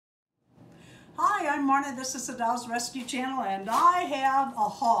Hi, I'm Marna. This is the Dolls Rescue Channel, and I have a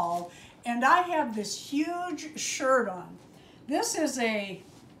haul, and I have this huge shirt on. This is a,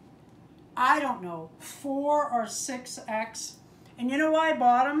 I don't know, 4 or 6X, and you know why I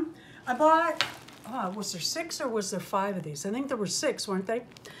bought them? I bought, was there 6 or was there 5 of these? I think there were 6, weren't they?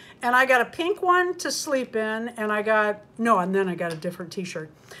 And I got a pink one to sleep in, and I got, no, and then I got a different t-shirt.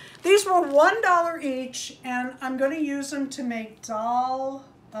 These were $1 each, and I'm going to use them to make doll,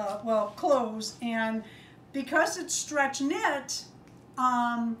 clothes, and because it's stretch knit,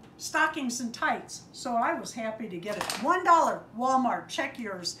 stockings and tights. So I was happy to get it. $1, Walmart, check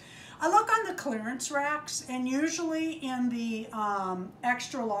yours. I look on the clearance racks, and usually in the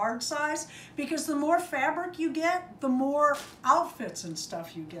extra large size, because the more fabric you get, the more outfits and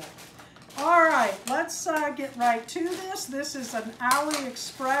stuff you get. All right, let's get right to this. This is an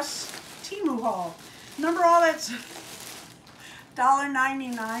AliExpress Temu haul. Remember all that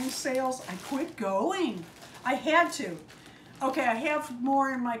 $1.99 sales? I quit going. I had to. Okay, I have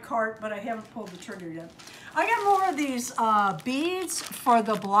more in my cart, but I haven't pulled the trigger yet. I got more of these beads for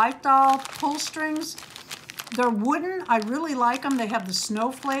the Blythe doll pull strings. They're wooden. I really like them. They have the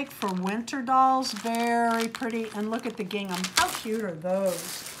snowflake for winter dolls. Very pretty. And look at the gingham. How cute are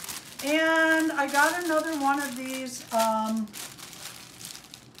those? And I got another one of these. Let's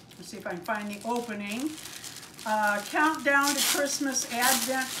see if I can find the opening. Countdown to Christmas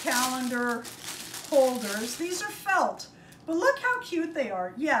Advent Calendar holders. These are felt. But look how cute they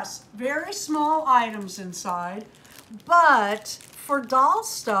are. Yes, very small items inside. But for doll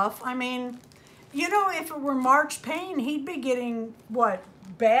stuff, I mean, you know, if it were March Payne, he'd be getting, what,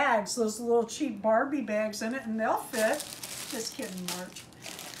 bags, those little cheap Barbie bags in it, and they'll fit. Just kidding, March.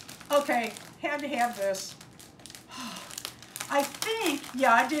 Okay, had to have this. I think,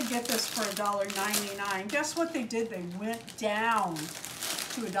 yeah, I did get this for $1.99. Guess what they did? They went down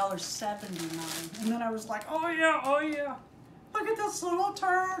to $1.79. And then I was like, oh yeah, oh yeah. Look at this little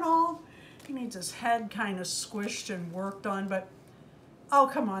turtle. He needs his head kind of squished and worked on, but oh,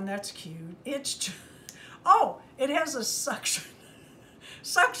 come on, that's cute. It's just, oh, it has a suction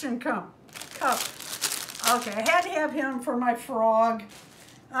cup. Okay, I had to have him for my frog.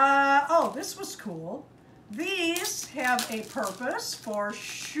 Oh, this was cool. These have a purpose, for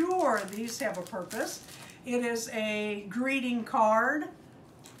sure. These have a purpose. It is a greeting card.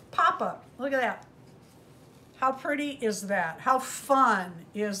 Pop-up, look at that. How pretty is that? How fun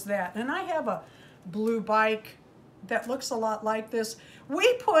is that? And I have a blue bike that looks a lot like this.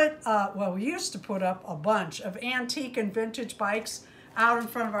 We put, we used to put up a bunch of antique and vintage bikes out in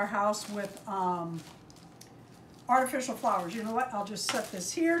front of our house with artificial flowers. You know what? I'll just set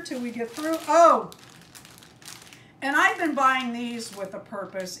this here till we get through. Oh, and I've been buying these with a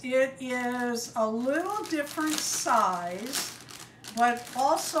purpose. It is a little different size, but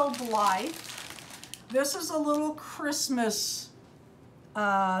also Blythe. This is a little Christmas,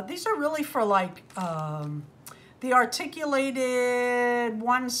 these are really for like the articulated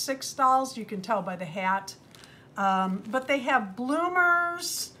 1/6 dolls, you can tell by the hat. But they have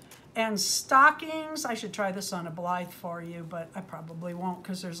bloomers and stockings. I should try this on a Blythe for you, but I probably won't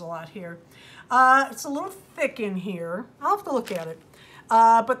because there's a lot here. It's a little thick in here. I'll have to look at it.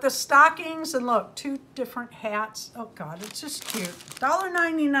 But the stockings, and look, 2 different hats. Oh God, it's just cute.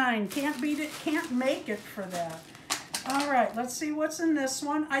 $1.99, can't beat it, can't make it for that. All right, let's see what's in this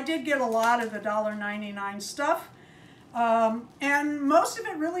one. I did get a lot of the $1.99 stuff. And most of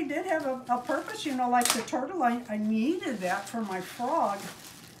it really did have a purpose, you know, like the turtle. I needed that for my frog.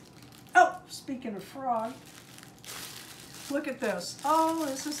 Oh, speaking of frog, look at this. Oh,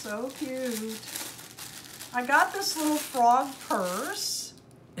 this is so cute. I got this little frog purse.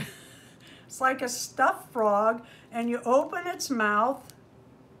 It's like a stuffed frog, and you open its mouth.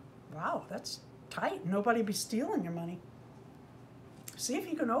 Wow, that's tight. Nobody be stealing your money. See if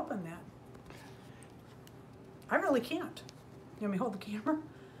you can open that. I really can't. You want me to hold the camera?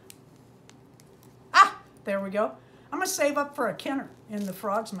 Ah, there we go. I'm gonna save up for a Kenner in the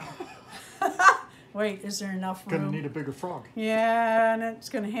frog's mouth. Wait, is there enough room? Gonna need a bigger frog. Yeah, and it's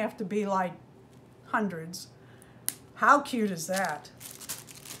gonna have to be like hundreds. How cute is that?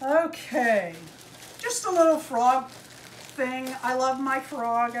 Okay, just a little frog thing. I love my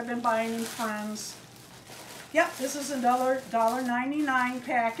frog. I've been buying him friends. Yep, this is a $1.99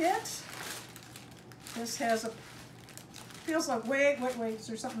 packet. This has a, feels like, wait, is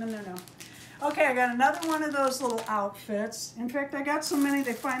there something in there now? Okay, I got another one of those little outfits. In fact, I got so many,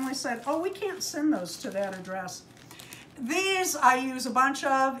 they finally said, oh, we can't send those to that address. These I use a bunch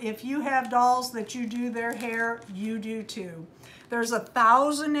of. If you have dolls that you do their hair, you do too. There's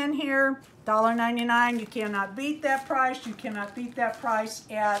 1,000 in here, $1.99. You cannot beat that price. You cannot beat that price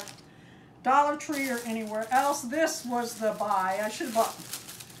at Dollar Tree or anywhere else. This was the buy. I should have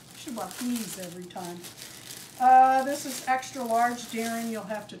bought these every time. This is extra large. Darren, you'll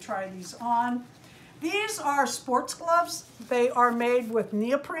have to try these on. These are sports gloves. They are made with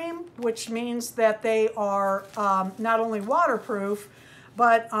neoprene, which means that they are not only waterproof,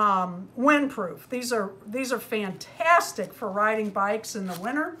 but windproof. These are fantastic for riding bikes in the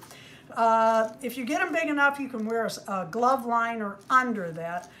winter. If you get them big enough, you can wear a glove liner under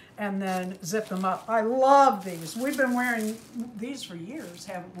that and then zip them up. I love these. We've been wearing these for years,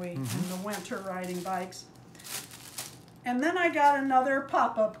 haven't we, in the winter riding bikes. And then I got another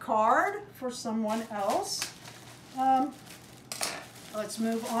pop-up card for someone else. Let's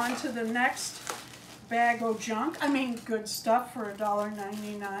move on to the next bag of junk. I mean, good stuff for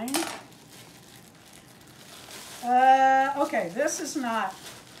 $1.99. Okay, this is not,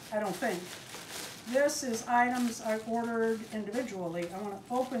 I don't think. This is items I ordered individually. I want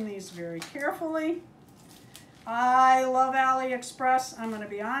to open these very carefully. I love AliExpress. I'm going to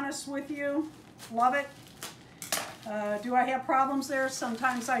be honest with you. Love it. Do I have problems there?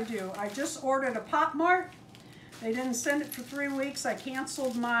 Sometimes I do. I just ordered a Pop Mart. They didn't send it for 3 weeks. I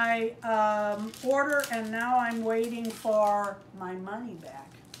canceled my order, and now I'm waiting for my money back.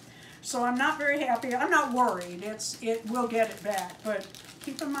 So I'm not very happy. I'm not worried. It will get it back, but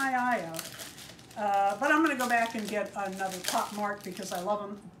keeping my eye out. But I'm going to go back and get another Pop Mart because I love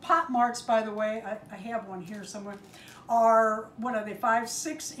them. Pop Marts, by the way, I have one here somewhere, are, what are they,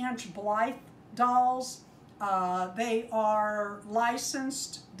 5-6-inch Blythe dolls. They are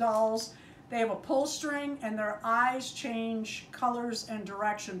licensed dolls. They have a pull string, and their eyes change colors and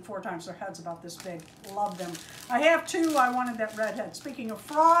direction 4 times. Their head's about this big. Love them. I have 2. I wanted that red head. Speaking of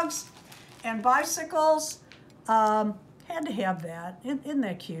frogs and bicycles, had to have that. Isn't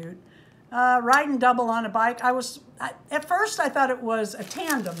that cute? Riding double on a bike. At first I thought it was a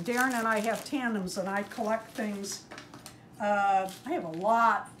tandem. Darren and I have tandems, and I collect things. I have a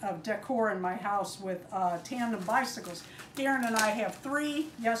lot of decor in my house with tandem bicycles. Darren and I have 3.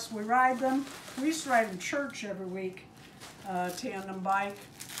 Yes, we ride them. We used to ride in church every week, tandem bike.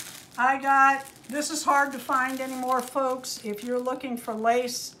 This is hard to find anymore, folks. If you're looking for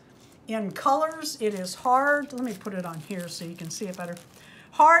lace in colors, it is hard. Let me put it on here so you can see it better.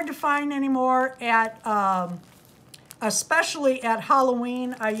 Hard to find anymore at, especially at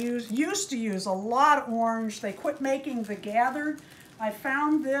Halloween. I used to use a lot of orange. They quit making the gathered. I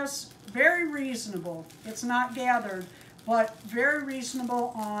found this very reasonable. It's not gathered, but very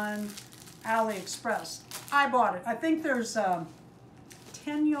reasonable on AliExpress. I bought it. I think there's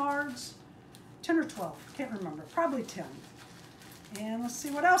 10 yards, 10 or 12, can't remember, probably 10. And let's see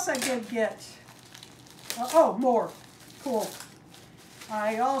what else I did get. Oh, more, cool.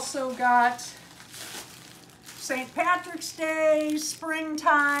 I also got St. Patrick's Day,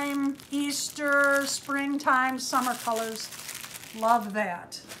 springtime, Easter, springtime, summer colors. Love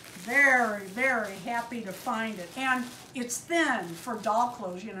that. Very, very happy to find it. And it's thin for doll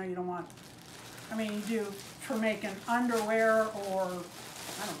clothes. You know, you don't want, I mean, you do for making underwear or,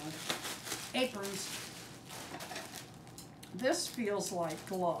 I don't know, aprons. This feels like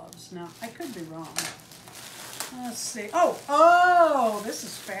gloves. Now, I could be wrong. Let's see. Oh, this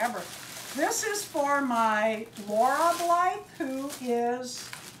is fabric. This is for my Laura Blythe, who is,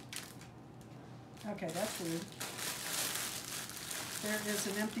 okay, that's weird. There is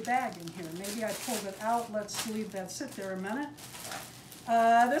an empty bag in here. Maybe I pulled it out. Let's leave that sit there a minute.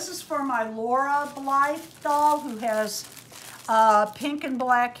 This is for my Laura Blythe doll, who has pink and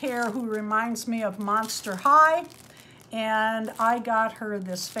black hair, who reminds me of Monster High. And I got her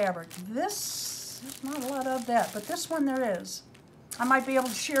this fabric. There's not a lot of that, but this one there is. I might be able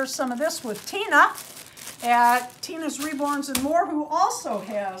to share some of this with Tina at Tina's Reborns and More, who also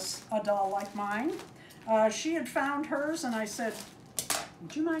has a doll like mine. She had found hers, and I said,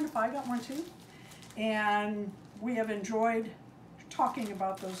 would you mind if I got one too? And we have enjoyed talking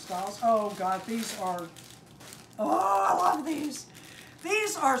about those dolls. Oh God, these are, oh, I love these.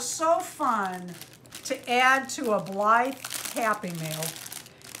 These are so fun to add to a Blythe Happy Mail.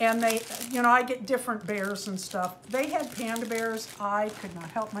 And they, you know, I get different bears and stuff. They had panda bears. I could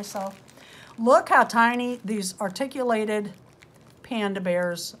not help myself. Look how tiny these articulated panda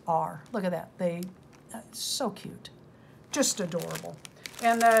bears are. Look at that. They, so cute. Just adorable.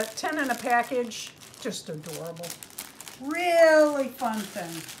 And the 10 in a package, just adorable. Really fun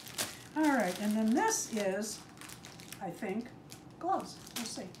thing. All right, and then this is, I think, gloves. We'll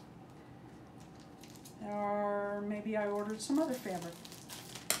see. Or maybe I ordered some other fabric.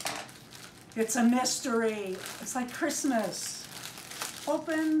 It's a mystery. It's like Christmas.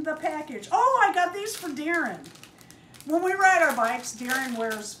 Open the package. Oh, I got these for Darren. When we ride our bikes, Darren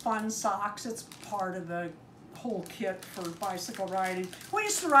wears fun socks. It's part of the whole kit for bicycle riding. We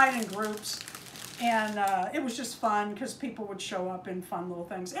used to ride in groups, and it was just fun because people would show up in fun little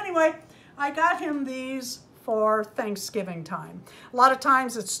things. Anyway, I got him these for Thanksgiving time. A lot of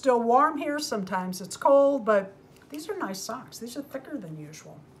times it's still warm here, sometimes it's cold, but these are nice socks. These are thicker than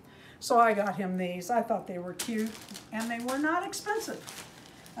usual. So I got him these. I thought they were cute, and they were not expensive.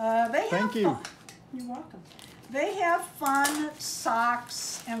 Thank you. Fun. You're welcome. They have fun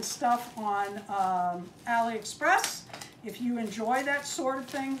socks and stuff on AliExpress. If you enjoy that sort of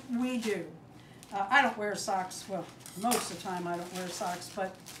thing, we do. I don't wear socks. Well, most of the time I don't wear socks,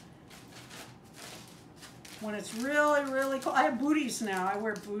 but when it's really, really cold, I have booties now. I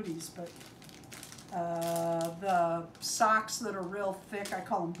wear booties, but the socks that are real thick, I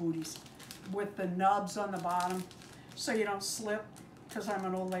call them booties, with the nubs on the bottom so you don't slip, because I'm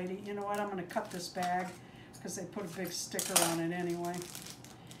an old lady. You know what? I'm going to cut this bag because they put a big sticker on it anyway.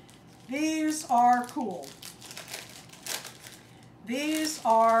 These are cool. These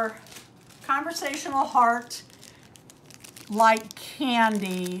are conversational heart like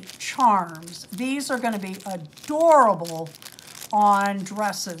candy charms. These are going to be adorable on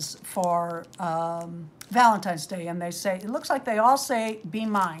dresses for Valentine's Day, and they say, it looks like they all say be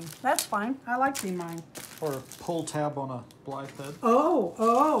mine. That's fine. I like be mine. Or a pull tab on a Blythe head.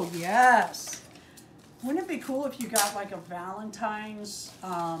 Oh yes. Wouldn't it be cool if you got like a Valentine's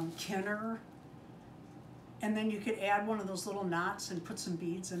Kenner, and then you could add one of those little knots and put some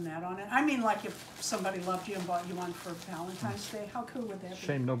beads in that on it? I mean, like if somebody loved you and bought you one for Valentine's Day, how cool would that be?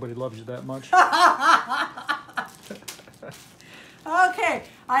 Shame nobody loves you that much. Okay,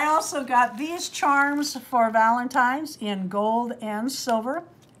 I also got these charms for Valentine's in gold and silver,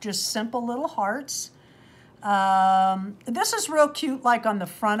 just simple little hearts. This is real cute, like on the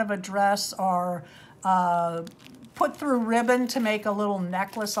front of a dress, or put through ribbon to make a little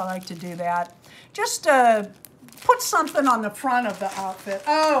necklace. I like to do that. Just put something on the front of the outfit.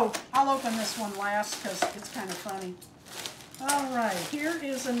 Oh, I'll open this one last because it's kind of funny. All right, here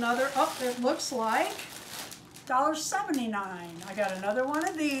is another. Oh, it looks like $1.79. I got another one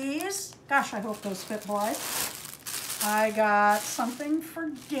of these. Gosh, I hope those fit Blythe. I got something for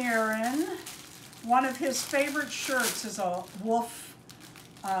Darren. One of his favorite shirts is a wolf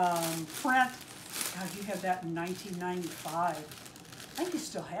print. God, you had that in 1995. I think you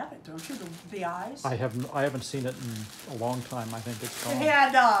still have it, don't you? The eyes? I haven't seen it in a long time. I think it's gone. It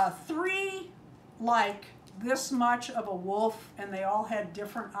had 3 like this much of a wolf, and they all had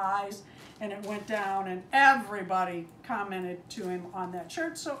different eyes, and it went down, and everybody commented to him on that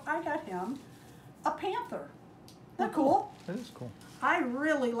shirt, so I got him a panther. Isn't that cool? That is cool. I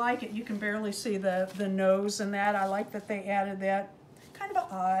really like it. You can barely see the nose and that. I like that they added that kind of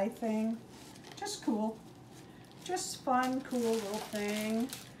an eye thing. Just cool. Just fun, cool little thing.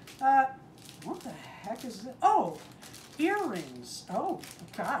 What the heck is it? Oh, earrings. Oh,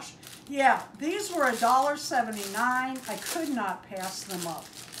 gosh. Yeah, these were $1.79. I could not pass them up.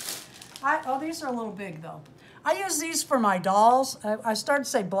 Oh, these are a little big, though. I use these for my dolls. I started to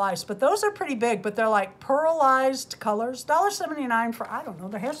say Blythe, but those are pretty big, but they're like pearlized colors. $1.79 for, I don't know,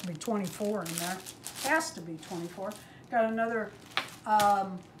 there has to be 24 in there. Has to be 24. Got another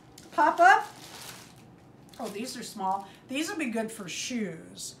pop-up. Oh, these are small. These would be good for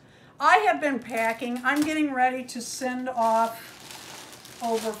shoes. I have been packing. I'm getting ready to send off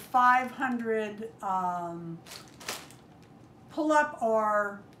over 500 pull-up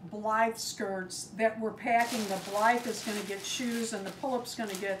or Blythe skirts that we're packing. The Blythe is going to get shoes, and the pull-up's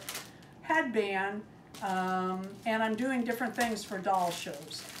going to get headband. And I'm doing different things for doll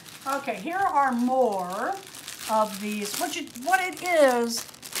shows. Okay, here are more of these. What it is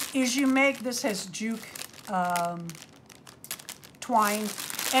you make, this has juke twine,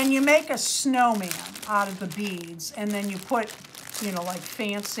 and you make a snowman out of the beads, and then you put, you know, like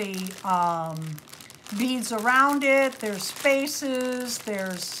fancy beads around it. There's faces,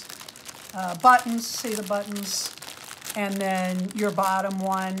 there's buttons, see the buttons, and then your bottom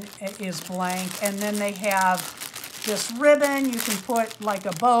one is blank, and then they have this ribbon. You can put like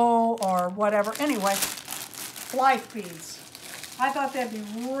a bow or whatever. Anyway, Blythe beads. I thought that'd be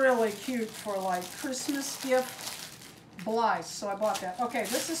really cute for like Christmas gift Blythe, so I bought that. Okay,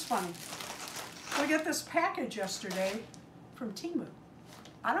 this is funny. We got this package yesterday from Temu.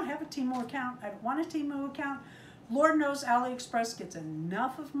 I don't have a Temu account. I don't want a Temu account. Lord knows AliExpress gets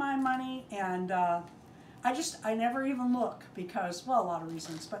enough of my money, and I never even look because, well, a lot of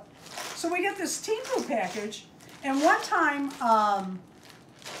reasons. But so we get this Temu package, and one time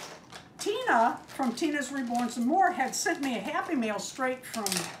Tina from Tina's Reborn Some More had sent me a Happy Mail straight from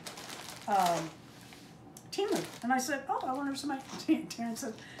Temu. And I said, oh, I wonder if somebody, Darren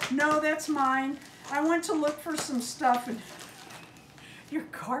said, no, that's mine. I went to look for some stuff and your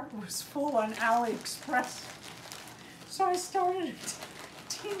cart was full on AliExpress. So I started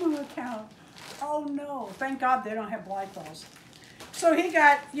a Temu account. Oh no, thank God they don't have Blythe dolls. So he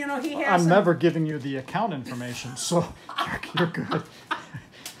got, you know, he has. I'm never giving you the account information, so you're good.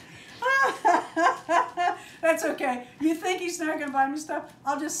 That's okay. You think he's not going to buy me stuff?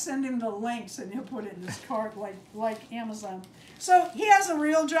 I'll just send him the links and he'll put it in his cart like Amazon. So he has a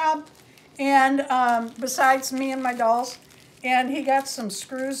real job, and besides me and my dolls, and he got some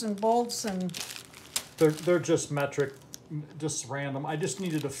screws and bolts and. They're just metric, just random. I just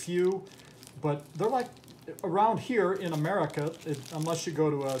needed a few, but they're like around here in America. Unless you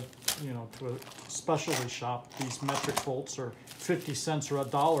go to a specialty shop, these metric bolts are 50 cents or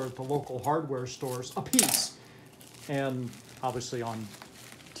 $1 at the local hardware stores a piece. And obviously on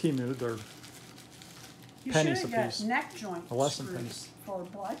Temu, they're pennies a piece. You should have got neck joint Less than screws pennies. for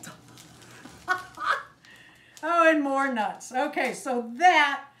Blythe. Oh, and more nuts. Okay, so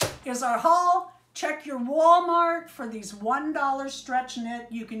that is our haul. Check your Walmart for these $1 stretch knit.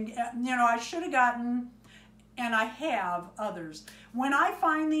 You can, you know, I should have gotten, and I have others. When I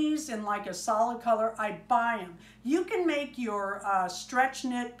find these in like a solid color, I buy them. You can make your stretch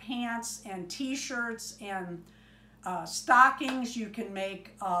knit pants and t-shirts and stockings. You can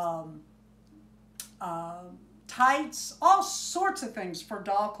make tights, all sorts of things for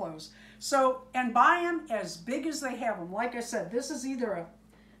doll clothes. So, and buy them as big as they have them. Like I said, this is either a,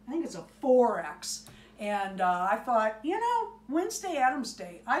 I think it's a 4X. And I thought, you know, Wednesday Addams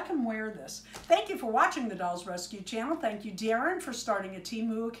Day, I can wear this. Thank you for watching the Dolls Rescue channel. Thank you, Darren, for starting a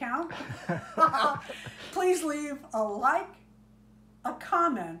Temu account. Please leave a like, a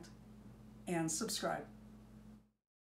comment, and subscribe.